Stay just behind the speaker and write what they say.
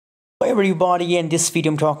everybody, in this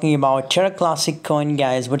video I'm talking about Terra Classic coin,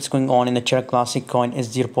 guys. What's going on in the Terra Classic coin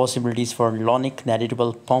is there possibilities for Lunc that it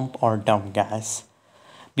will pump or dump, guys.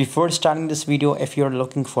 Before starting this video, if you're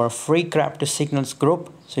looking for a free crypto signals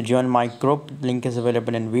group, so join my group. Link is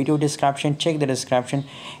available in video description. Check the description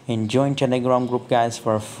and join Telegram group, guys,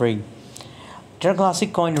 for free. Terra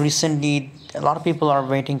Classic coin recently, a lot of people are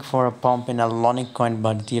waiting for a pump in a Lunc coin,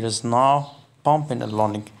 but there is no pump in a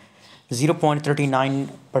Lunc.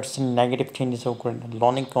 0.39% negative changes occurred.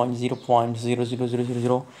 Lunc coin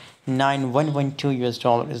 0.00009112 US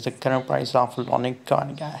dollar is the current price of Lunc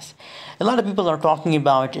coin, guys. A lot of people are talking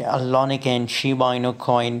about Lunc and Shiba Inu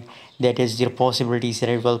coin, that is there possibilities that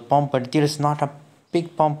it will pump, but there is not a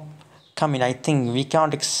big pump coming. I think we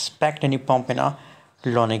can't expect any pump in a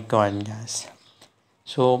Lunc coin, guys.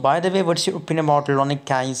 So by the way, what's your opinion about Lunc,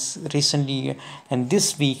 guys? Recently and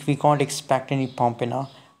this week we can't expect any pump in a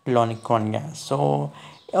Lunc coin, guys. So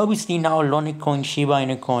obviously now Lunc coin, Shiba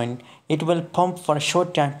Inu coin, it will pump for a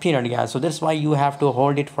short time period, guys. So that's why you have to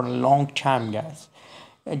hold it for a long time, guys.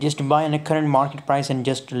 Just buy in a current market price and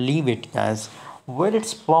just leave it, guys. When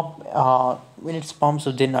it's pumped,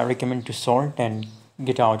 so then I recommend to sort and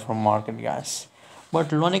get out from market, guys.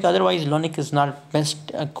 But Lunc, otherwise Lunc is not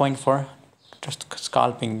best coin for just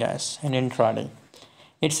scalping, guys, and intraday.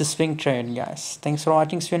 It's a swing trade, guys. Thanks for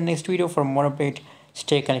watching. See you in the next video for more update.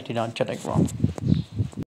 Stay connected on Telegram.